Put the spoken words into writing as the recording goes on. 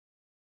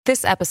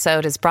This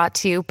episode is brought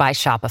to you by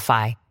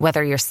Shopify.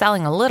 Whether you're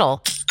selling a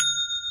little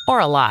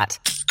or a lot,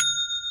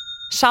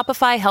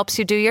 Shopify helps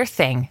you do your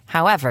thing,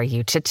 however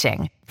you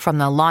cha-ching. From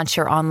the launch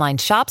your online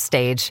shop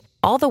stage,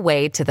 all the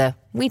way to the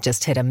we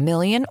just hit 1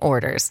 million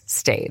orders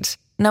stage.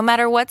 No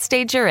matter what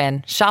stage you're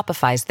in,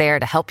 Shopify's there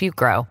to help you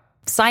grow.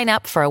 Sign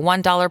up for a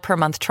 $1 per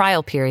month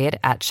trial period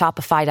at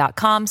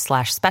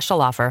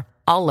shopify.com/special offer,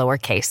 all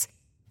lowercase.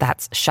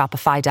 That's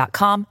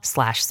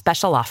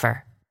shopify.com/special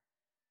offer.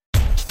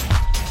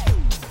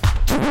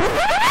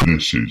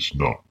 This is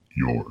not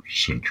your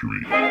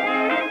century.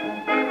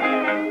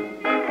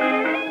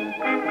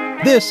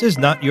 This is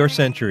Not Your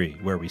Century,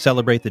 where we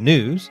celebrate the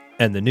news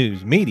and the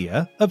news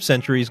media of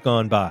centuries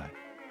gone by.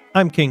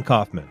 I'm King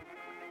Kaufman.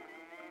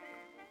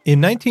 In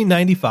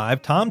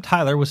 1995, Tom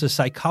Tyler was a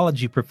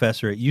psychology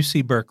professor at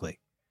UC Berkeley.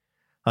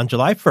 On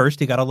July 1st,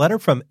 he got a letter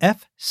from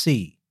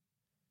FC.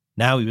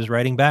 Now he was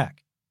writing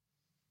back.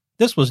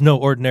 This was no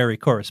ordinary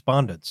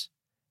correspondence.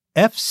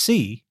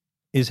 FC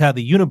is how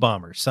the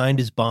Unabomber signed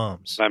his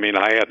bombs. I mean,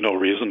 I had no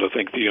reason to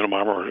think the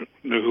Unabomber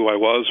knew who I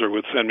was or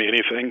would send me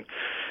anything.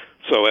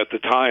 So at the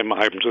time,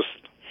 I'm just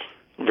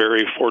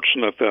very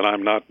fortunate that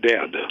I'm not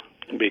dead,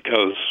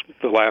 because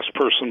the last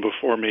person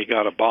before me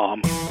got a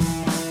bomb.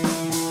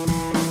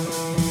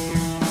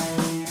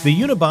 The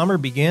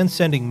Unabomber began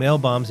sending mail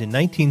bombs in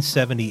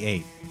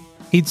 1978.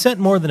 He'd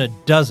sent more than a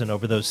dozen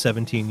over those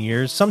 17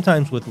 years,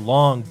 sometimes with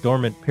long,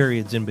 dormant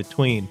periods in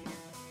between.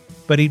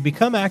 But he'd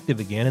become active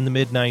again in the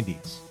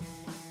mid-90s.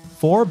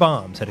 4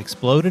 bombs had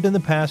exploded in the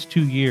past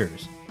 2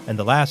 years, and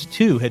the last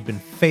 2 had been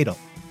fatal.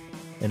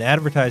 An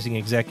advertising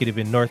executive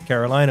in North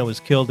Carolina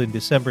was killed in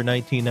December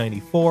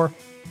 1994,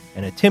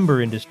 and a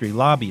timber industry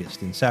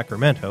lobbyist in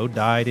Sacramento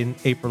died in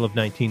April of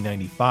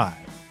 1995.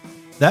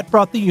 That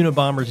brought the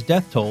Unabomber's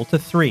death toll to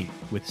 3,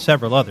 with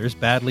several others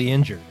badly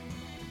injured.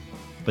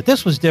 But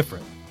this was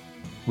different.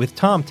 With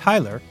Tom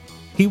Tyler,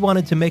 he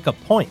wanted to make a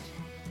point.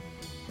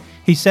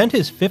 He sent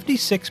his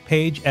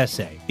 56-page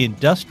essay,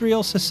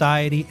 Industrial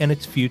Society and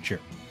Its Future.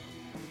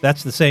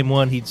 That's the same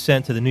one he'd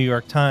sent to the New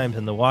York Times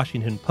and the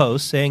Washington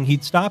Post, saying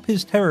he'd stop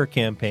his terror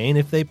campaign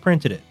if they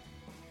printed it.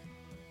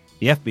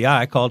 The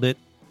FBI called it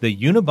the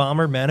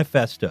Unabomber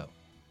Manifesto.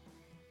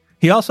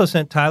 He also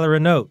sent Tyler a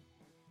note,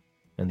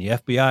 and the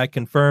FBI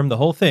confirmed the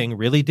whole thing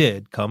really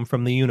did come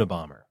from the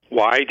Unabomber.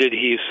 Why did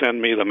he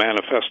send me the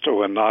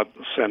manifesto and not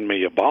send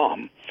me a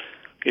bomb?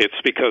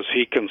 It's because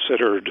he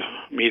considered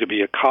me to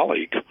be a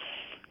colleague.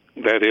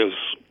 That is,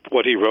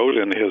 what he wrote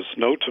in his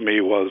note to me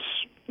was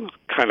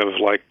kind of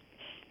like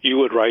you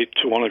would write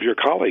to one of your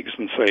colleagues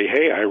and say,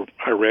 hey, I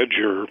read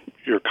your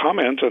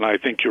comment and I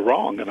think you're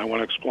wrong, and I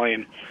want to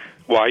explain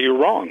why you're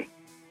wrong.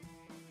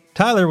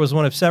 Tyler was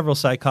one of several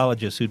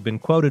psychologists who'd been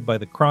quoted by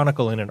the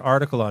Chronicle in an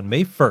article on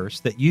May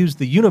 1st that used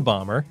the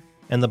Unabomber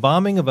and the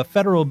bombing of a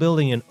federal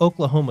building in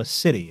Oklahoma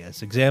City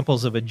as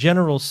examples of a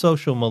general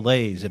social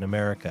malaise in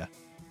America.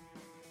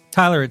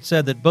 Tyler had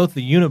said that both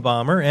the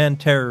Unabomber and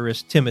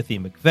terrorist Timothy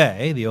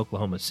McVeigh, the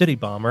Oklahoma City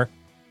bomber,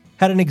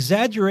 had an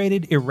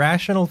exaggerated,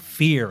 irrational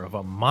fear of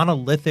a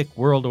monolithic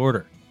world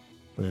order,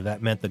 whether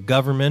that meant the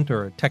government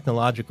or a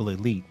technological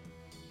elite.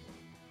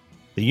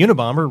 The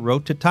Unabomber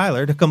wrote to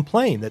Tyler to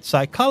complain that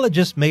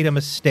psychologists made a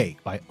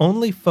mistake by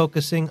only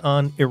focusing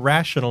on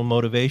irrational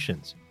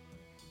motivations.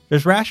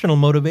 There's rational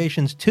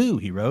motivations too,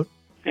 he wrote.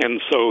 And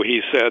so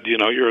he said,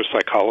 you're a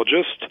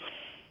psychologist.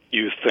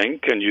 You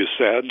think and you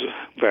said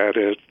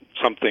that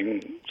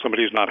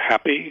somebody's not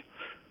happy,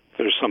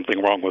 there's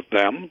something wrong with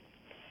them.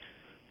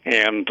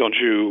 And don't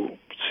you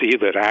see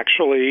that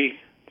actually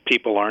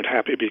people aren't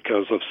happy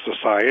because of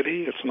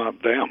society? It's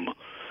not them.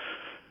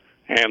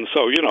 And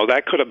so,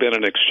 that could have been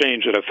an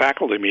exchange at a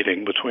faculty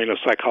meeting between a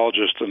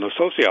psychologist and a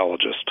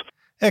sociologist.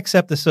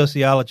 Except the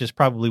sociologist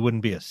probably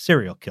wouldn't be a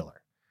serial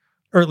killer.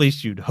 Or at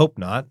least you'd hope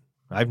not.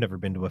 I've never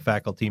been to a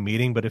faculty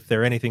meeting, but if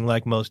they're anything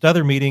like most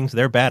other meetings,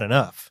 they're bad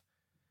enough.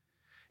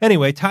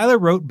 Anyway, Tyler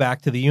wrote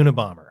back to the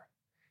Unabomber.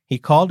 He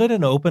called it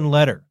an open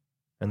letter,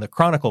 and the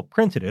Chronicle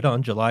printed it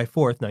on July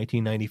 4th,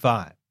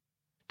 1995.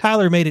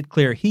 Tyler made it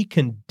clear he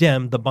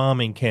condemned the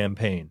bombing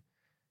campaign.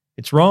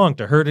 It's wrong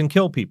to hurt and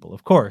kill people,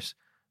 of course,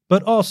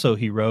 but also,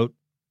 he wrote,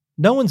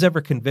 no one's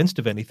ever convinced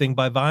of anything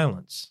by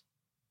violence.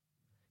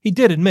 He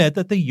did admit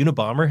that the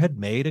Unabomber had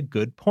made a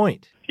good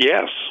point.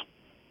 Yes.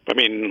 I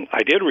mean,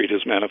 I did read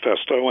his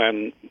manifesto,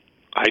 and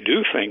I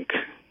do think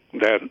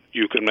that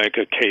you can make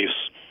a case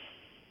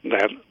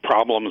that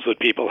problems that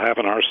people have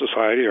in our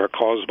society are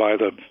caused by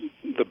the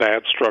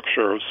bad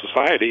structure of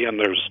society, and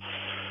there's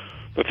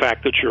the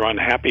fact that you're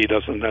unhappy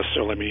doesn't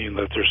necessarily mean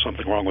that there's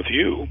something wrong with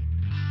you.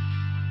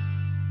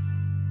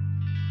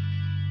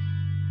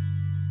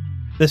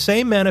 The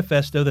same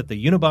manifesto that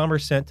the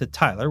Unabomber sent to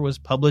Tyler was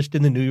published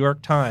in the New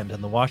York Times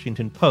and the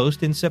Washington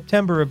Post in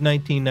September of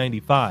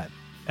 1995,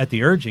 at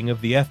the urging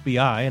of the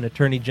FBI and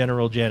Attorney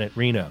General Janet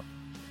Reno.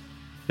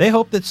 They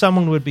hoped that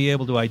someone would be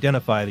able to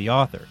identify the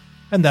author,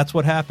 and that's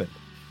what happened.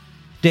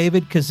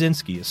 David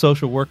Kaczynski, a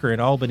social worker in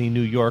Albany,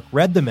 New York,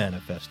 read the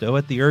manifesto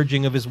at the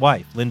urging of his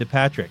wife, Linda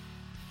Patrick,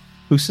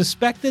 who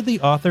suspected the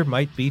author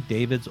might be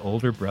David's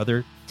older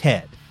brother,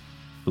 Ted,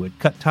 who had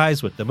cut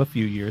ties with them a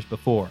few years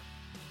before.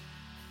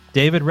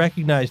 David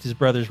recognized his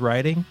brother's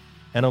writing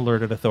and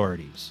alerted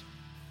authorities.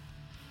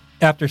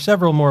 After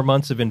several more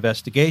months of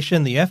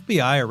investigation, the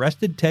FBI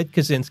arrested Ted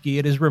Kaczynski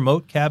at his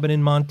remote cabin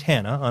in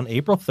Montana on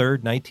April 3,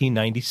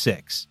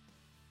 1996.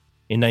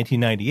 In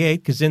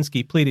 1998,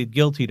 Kaczynski pleaded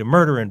guilty to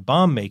murder and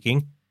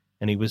bomb-making,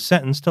 and he was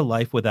sentenced to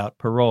life without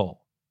parole.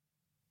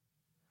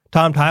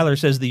 Tom Tyler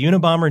says the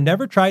Unabomber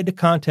never tried to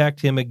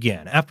contact him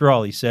again. After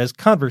all, he says,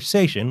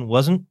 conversation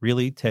wasn't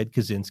really Ted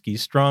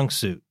Kaczynski's strong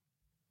suit.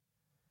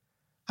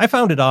 I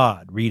found it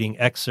odd reading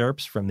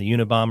excerpts from the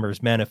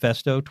Unabomber's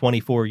manifesto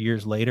 24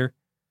 years later.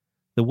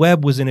 The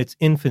web was in its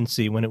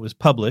infancy when it was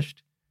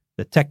published.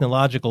 The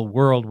technological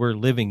world we're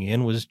living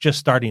in was just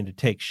starting to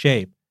take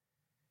shape.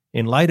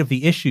 In light of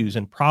the issues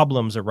and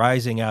problems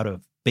arising out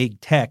of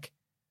big tech,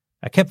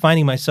 I kept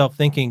finding myself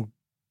thinking,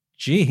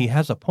 gee, he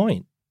has a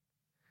point.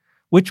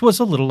 Which was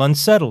a little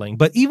unsettling,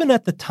 but even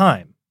at the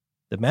time,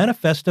 the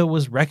manifesto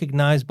was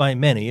recognized by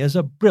many as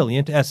a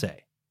brilliant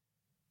essay.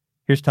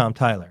 Here's Tom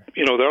Tyler.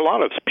 You know, there are a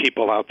lot of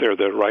people out there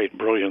that write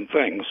brilliant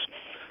things.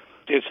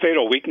 His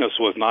fatal weakness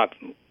was not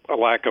a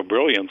lack of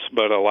brilliance,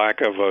 but a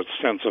lack of a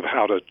sense of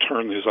how to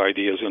turn his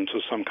ideas into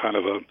some kind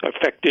of an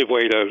effective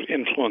way to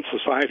influence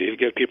society, to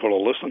get people to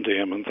listen to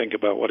him and think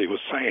about what he was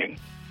saying.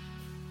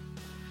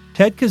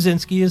 Ted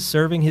Kaczynski is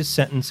serving his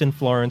sentence in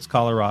Florence,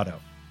 Colorado.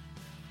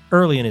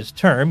 Early in his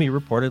term, he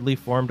reportedly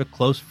formed a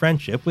close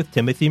friendship with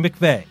Timothy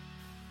McVeigh,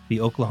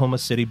 the Oklahoma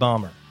City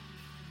bomber.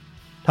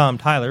 Tom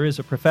Tyler is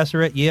a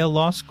professor at Yale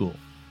Law School,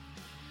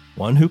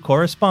 one who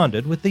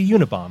corresponded with the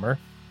Unabomber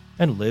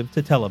and lived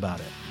to tell about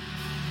it.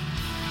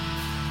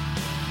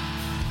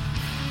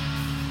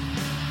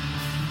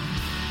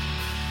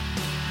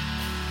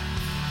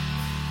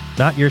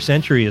 Not Your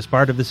Century is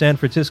part of the San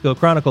Francisco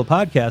Chronicle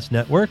podcast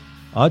network.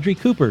 Audrey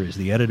Cooper is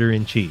the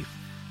editor-in-chief.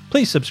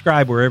 Please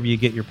subscribe wherever you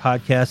get your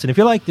podcasts, and if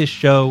you like this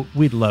show,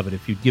 we'd love it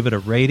if you'd give it a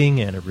rating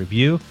and a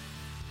review.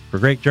 For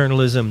great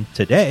journalism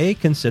today,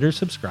 consider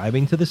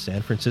subscribing to the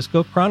San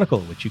Francisco Chronicle,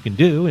 which you can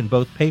do in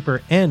both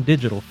paper and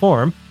digital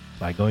form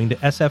by going to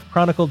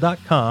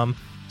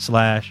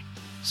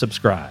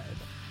sfchronicle.com/subscribe.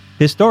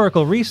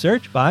 Historical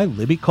research by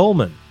Libby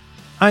Coleman.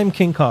 I'm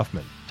King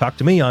Kaufman. Talk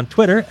to me on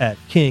Twitter at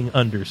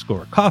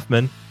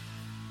King_Kaufman.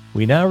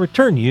 We now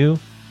return you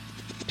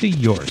to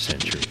your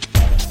century.